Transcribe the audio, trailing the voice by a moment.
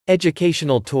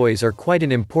Educational toys are quite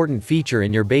an important feature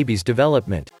in your baby's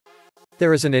development.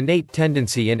 There is an innate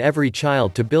tendency in every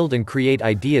child to build and create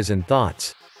ideas and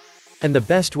thoughts. And the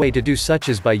best way to do such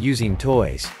is by using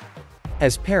toys.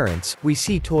 As parents, we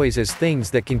see toys as things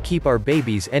that can keep our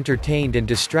babies entertained and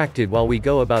distracted while we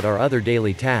go about our other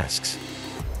daily tasks.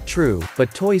 True,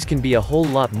 but toys can be a whole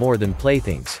lot more than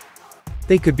playthings.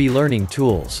 They could be learning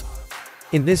tools.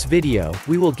 In this video,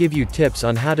 we will give you tips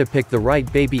on how to pick the right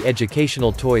baby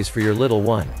educational toys for your little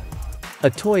one. A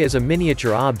toy is a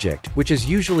miniature object, which is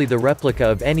usually the replica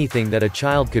of anything that a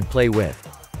child could play with.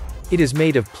 It is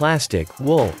made of plastic,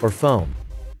 wool, or foam.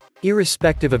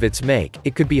 Irrespective of its make,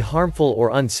 it could be harmful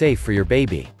or unsafe for your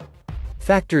baby.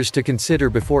 Factors to consider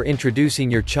before introducing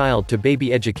your child to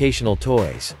baby educational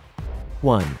toys.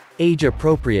 1. Age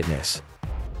appropriateness.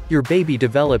 Your baby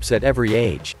develops at every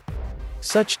age.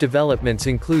 Such developments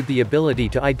include the ability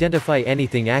to identify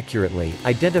anything accurately,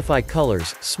 identify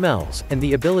colors, smells, and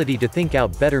the ability to think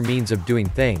out better means of doing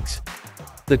things.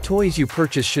 The toys you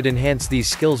purchase should enhance these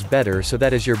skills better so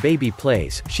that as your baby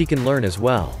plays, she can learn as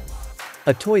well.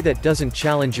 A toy that doesn't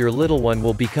challenge your little one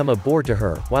will become a bore to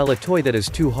her, while a toy that is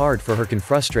too hard for her can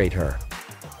frustrate her.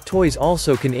 Toys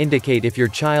also can indicate if your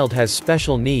child has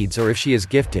special needs or if she is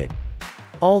gifted.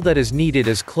 All that is needed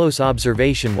is close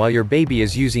observation while your baby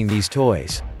is using these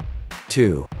toys.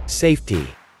 2. Safety.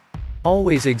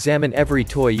 Always examine every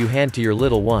toy you hand to your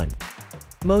little one.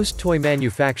 Most toy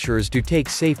manufacturers do take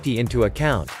safety into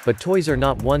account, but toys are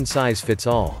not one size fits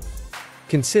all.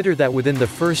 Consider that within the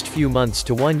first few months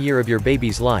to 1 year of your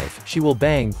baby's life, she will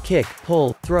bang, kick,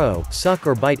 pull, throw, suck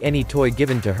or bite any toy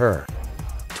given to her.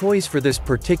 Toys for this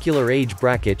particular age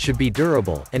bracket should be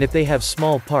durable, and if they have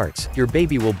small parts, your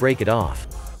baby will break it off.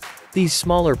 These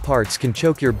smaller parts can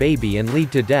choke your baby and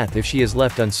lead to death if she is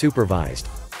left unsupervised.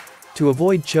 To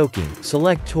avoid choking,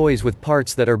 select toys with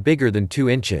parts that are bigger than 2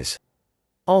 inches.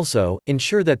 Also,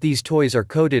 ensure that these toys are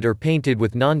coated or painted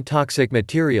with non-toxic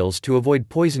materials to avoid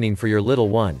poisoning for your little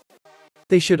one.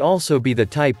 They should also be the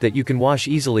type that you can wash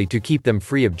easily to keep them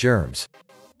free of germs.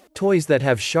 Toys that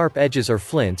have sharp edges or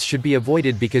flints should be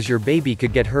avoided because your baby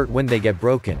could get hurt when they get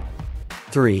broken.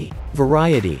 3.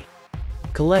 Variety.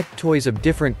 Collect toys of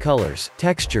different colors,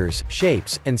 textures,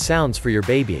 shapes, and sounds for your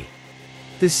baby.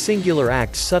 This singular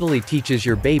act subtly teaches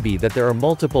your baby that there are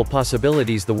multiple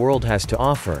possibilities the world has to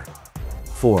offer.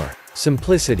 4.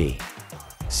 Simplicity.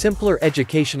 Simpler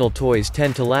educational toys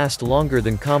tend to last longer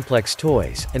than complex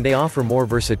toys, and they offer more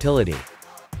versatility.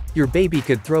 Your baby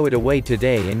could throw it away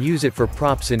today and use it for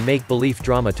props in make-believe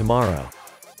drama tomorrow.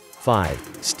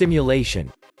 5.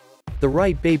 Stimulation. The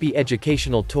right baby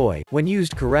educational toy, when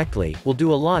used correctly, will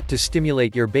do a lot to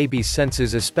stimulate your baby's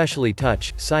senses, especially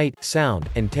touch, sight, sound,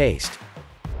 and taste.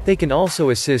 They can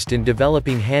also assist in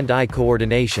developing hand-eye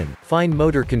coordination, fine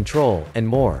motor control, and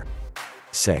more.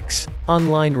 6.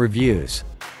 Online reviews.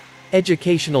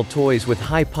 Educational toys with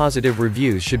high positive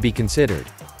reviews should be considered.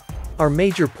 Our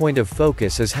major point of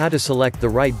focus is how to select the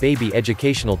right baby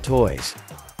educational toys.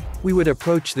 We would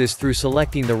approach this through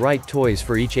selecting the right toys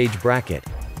for each age bracket.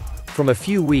 From a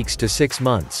few weeks to 6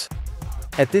 months.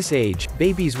 At this age,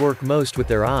 babies work most with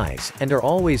their eyes, and are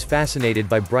always fascinated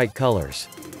by bright colors.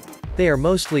 They are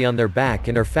mostly on their back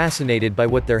and are fascinated by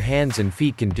what their hands and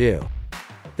feet can do.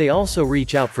 They also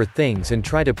reach out for things and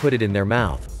try to put it in their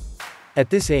mouth. At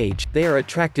this age, they are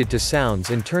attracted to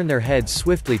sounds and turn their heads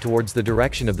swiftly towards the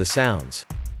direction of the sounds.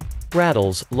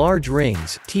 Rattles, large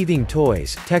rings, teething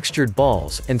toys, textured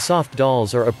balls, and soft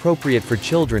dolls are appropriate for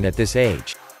children at this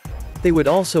age. They would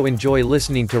also enjoy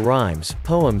listening to rhymes,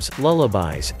 poems,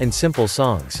 lullabies, and simple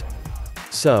songs.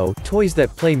 So, toys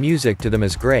that play music to them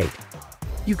is great.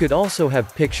 You could also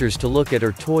have pictures to look at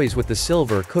or toys with the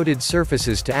silver-coated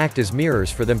surfaces to act as mirrors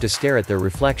for them to stare at their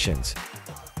reflections.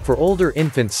 For older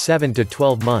infants 7 to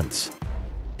 12 months.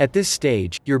 At this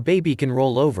stage, your baby can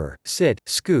roll over, sit,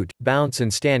 scoot, bounce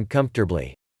and stand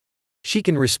comfortably. She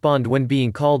can respond when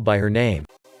being called by her name.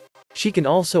 She can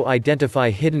also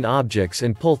identify hidden objects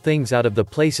and pull things out of the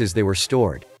places they were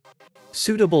stored.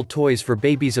 Suitable toys for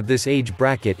babies of this age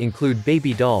bracket include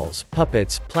baby dolls,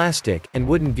 puppets, plastic, and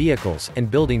wooden vehicles,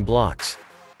 and building blocks.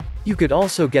 You could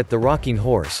also get the rocking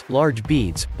horse, large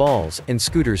beads, balls, and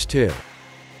scooters too.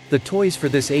 The toys for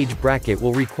this age bracket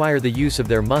will require the use of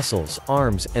their muscles,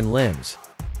 arms, and limbs.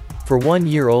 For 1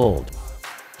 year old.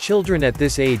 Children at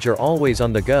this age are always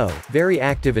on the go, very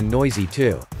active and noisy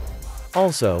too.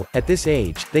 Also, at this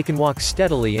age, they can walk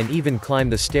steadily and even climb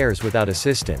the stairs without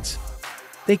assistance.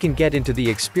 They can get into the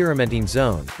experimenting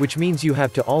zone, which means you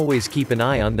have to always keep an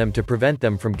eye on them to prevent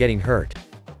them from getting hurt.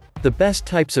 The best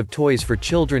types of toys for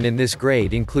children in this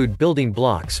grade include building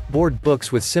blocks, board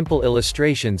books with simple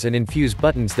illustrations and infuse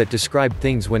buttons that describe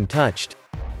things when touched.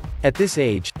 At this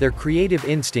age, their creative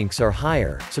instincts are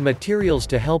higher, so materials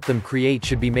to help them create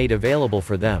should be made available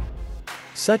for them.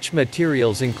 Such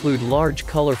materials include large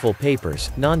colorful papers,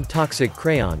 non-toxic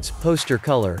crayons, poster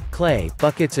color, clay,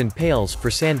 buckets and pails for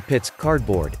sand pits,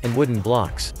 cardboard, and wooden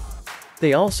blocks.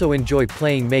 They also enjoy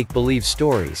playing make-believe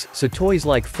stories, so toys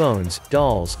like phones,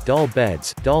 dolls, doll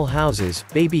beds, doll houses,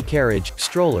 baby carriage,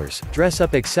 strollers,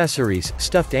 dress-up accessories,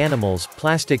 stuffed animals,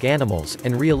 plastic animals,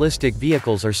 and realistic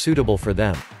vehicles are suitable for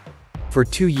them. For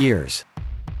 2 years.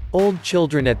 Old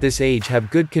children at this age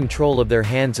have good control of their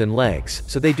hands and legs,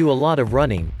 so they do a lot of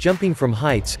running, jumping from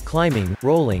heights, climbing,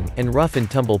 rolling, and rough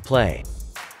and tumble play.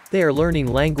 They are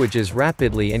learning languages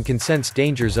rapidly and can sense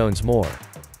danger zones more.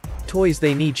 Toys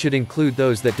they need should include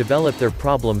those that develop their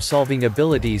problem-solving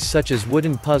abilities, such as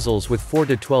wooden puzzles with 4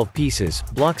 to 12 pieces,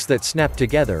 blocks that snap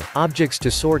together, objects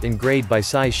to sort and grade by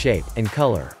size, shape, and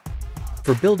color.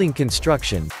 For building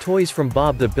construction, toys from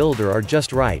Bob the Builder are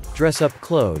just right: dress-up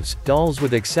clothes, dolls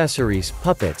with accessories,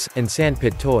 puppets, and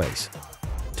sandpit toys.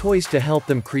 Toys to help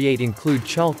them create include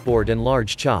chalkboard and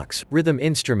large chalks, rhythm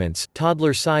instruments,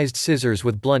 toddler-sized scissors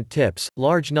with blunt tips,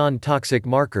 large non-toxic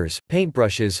markers,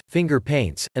 paintbrushes, finger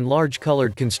paints, and large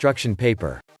colored construction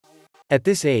paper. At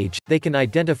this age, they can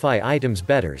identify items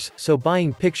better, so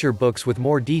buying picture books with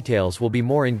more details will be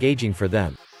more engaging for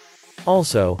them.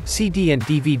 Also, CD and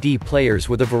DVD players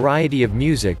with a variety of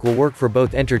music will work for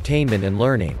both entertainment and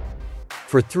learning.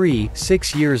 For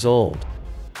 3-6 years old.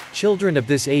 Children of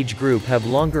this age group have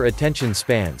longer attention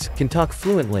spans, can talk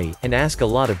fluently, and ask a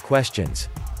lot of questions.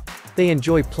 They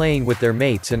enjoy playing with their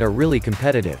mates and are really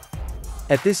competitive.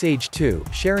 At this age too,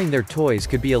 sharing their toys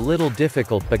could be a little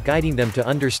difficult, but guiding them to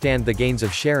understand the gains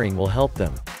of sharing will help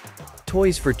them.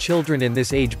 Toys for children in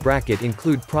this age bracket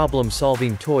include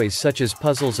problem-solving toys such as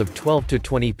puzzles of 12 to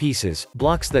 20 pieces,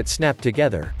 blocks that snap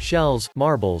together, shells,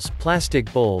 marbles,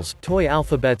 plastic bowls, toy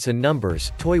alphabets and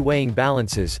numbers, toy weighing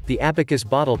balances, the abacus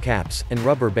bottle caps, and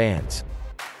rubber bands.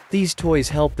 These toys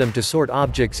help them to sort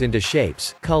objects into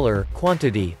shapes, color,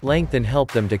 quantity, length, and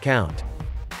help them to count.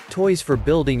 Toys for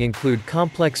building include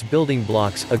complex building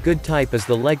blocks. A good type is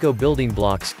the Lego building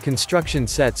blocks, construction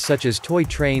sets such as toy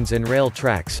trains and rail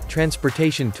tracks,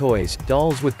 transportation toys,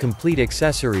 dolls with complete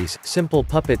accessories, simple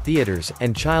puppet theaters,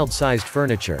 and child-sized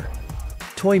furniture.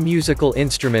 Toy musical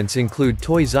instruments include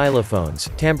toy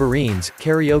xylophones, tambourines,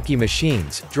 karaoke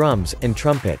machines, drums, and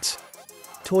trumpets.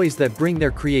 Toys that bring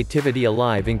their creativity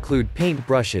alive include paint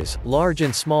brushes, large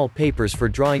and small papers for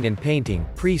drawing and painting,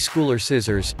 preschooler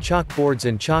scissors, chalkboards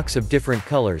and chalks of different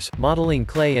colors, modeling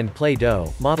clay and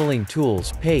Play-Doh, modeling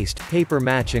tools, paste, paper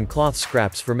match and cloth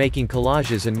scraps for making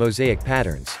collages and mosaic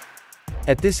patterns.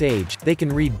 At this age, they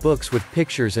can read books with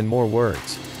pictures and more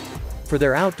words. For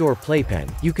their outdoor playpen,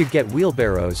 you could get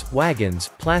wheelbarrows, wagons,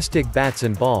 plastic bats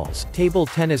and balls, table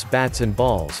tennis bats and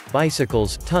balls,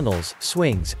 bicycles, tunnels,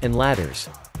 swings, and ladders.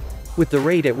 With the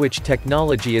rate at which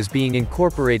technology is being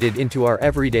incorporated into our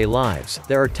everyday lives,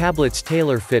 there are tablets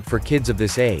tailor-fit for kids of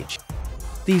this age.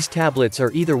 These tablets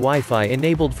are either Wi-Fi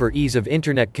enabled for ease of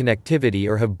internet connectivity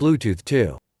or have Bluetooth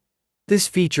too. This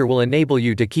feature will enable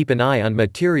you to keep an eye on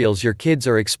materials your kids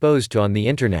are exposed to on the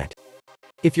internet.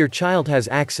 If your child has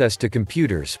access to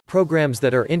computers, programs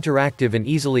that are interactive and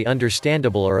easily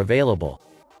understandable are available.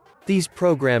 These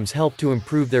programs help to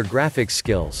improve their graphics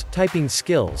skills, typing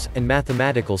skills, and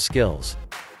mathematical skills.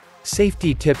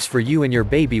 Safety tips for you and your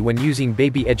baby when using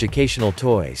baby educational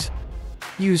toys.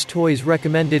 Use toys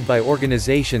recommended by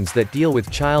organizations that deal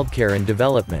with childcare and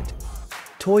development.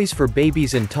 Toys for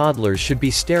babies and toddlers should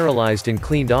be sterilized and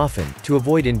cleaned often, to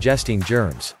avoid ingesting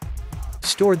germs.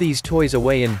 Store these toys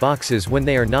away in boxes when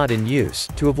they are not in use,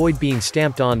 to avoid being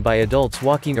stamped on by adults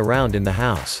walking around in the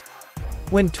house.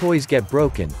 When toys get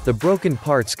broken, the broken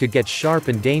parts could get sharp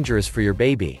and dangerous for your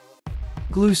baby.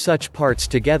 Glue such parts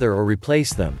together or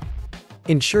replace them.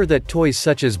 Ensure that toys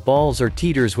such as balls or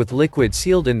teeters with liquid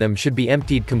sealed in them should be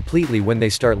emptied completely when they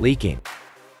start leaking.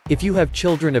 If you have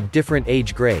children of different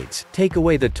age grades, take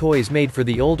away the toys made for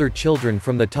the older children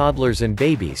from the toddlers and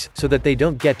babies, so that they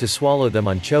don't get to swallow them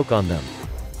or choke on them.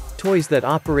 Toys that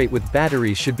operate with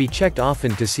batteries should be checked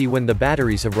often to see when the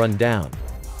batteries have run down.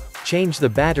 Change the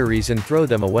batteries and throw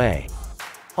them away.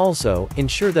 Also,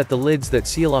 ensure that the lids that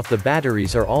seal off the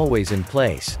batteries are always in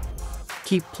place.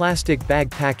 Keep plastic bag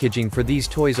packaging for these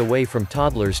toys away from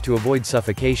toddlers to avoid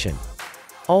suffocation.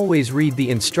 Always read the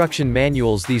instruction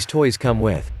manuals these toys come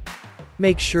with.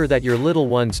 Make sure that your little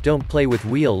ones don't play with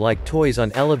wheel-like toys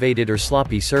on elevated or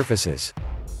sloppy surfaces.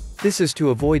 This is to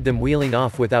avoid them wheeling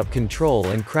off without control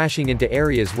and crashing into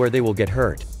areas where they will get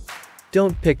hurt.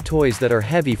 Don't pick toys that are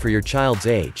heavy for your child's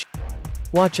age.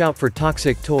 Watch out for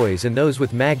toxic toys and those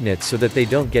with magnets so that they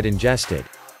don't get ingested.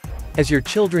 As your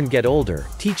children get older,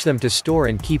 teach them to store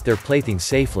and keep their playthings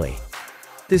safely.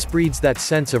 This breeds that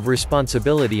sense of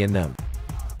responsibility in them.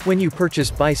 When you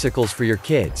purchase bicycles for your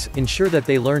kids, ensure that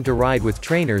they learn to ride with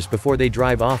trainers before they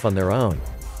drive off on their own.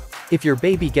 If your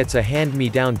baby gets a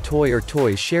hand-me-down toy or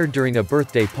toys shared during a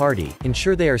birthday party,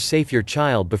 ensure they are safe your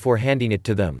child before handing it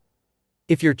to them.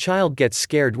 If your child gets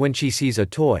scared when she sees a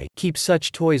toy, keep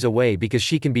such toys away because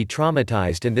she can be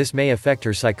traumatized and this may affect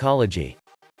her psychology.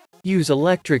 Use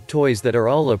electric toys that are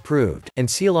all approved, and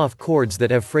seal off cords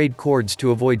that have frayed cords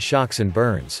to avoid shocks and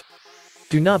burns.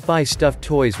 Do not buy stuffed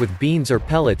toys with beans or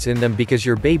pellets in them because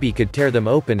your baby could tear them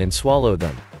open and swallow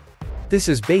them. This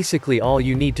is basically all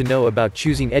you need to know about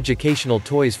choosing educational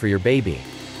toys for your baby.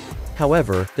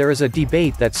 However, there is a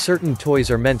debate that certain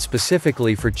toys are meant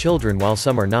specifically for children while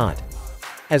some are not.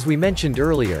 As we mentioned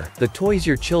earlier, the toys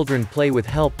your children play with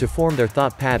help to form their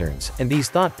thought patterns, and these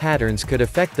thought patterns could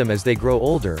affect them as they grow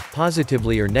older,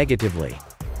 positively or negatively.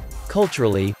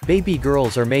 Culturally, baby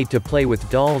girls are made to play with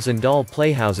dolls and doll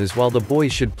playhouses while the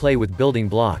boys should play with building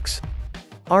blocks.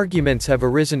 Arguments have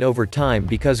arisen over time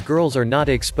because girls are not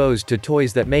exposed to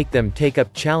toys that make them take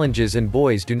up challenges and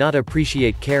boys do not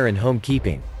appreciate care and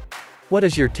homekeeping. What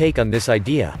is your take on this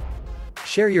idea?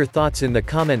 Share your thoughts in the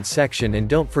comment section and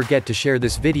don't forget to share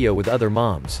this video with other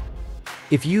moms.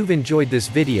 If you've enjoyed this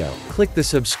video, click the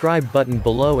subscribe button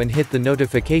below and hit the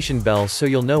notification bell so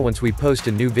you'll know once we post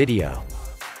a new video.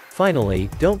 Finally,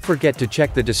 don't forget to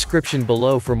check the description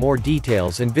below for more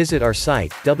details and visit our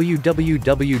site,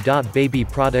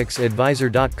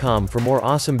 www.babyproductsadvisor.com for more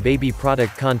awesome baby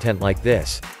product content like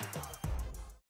this.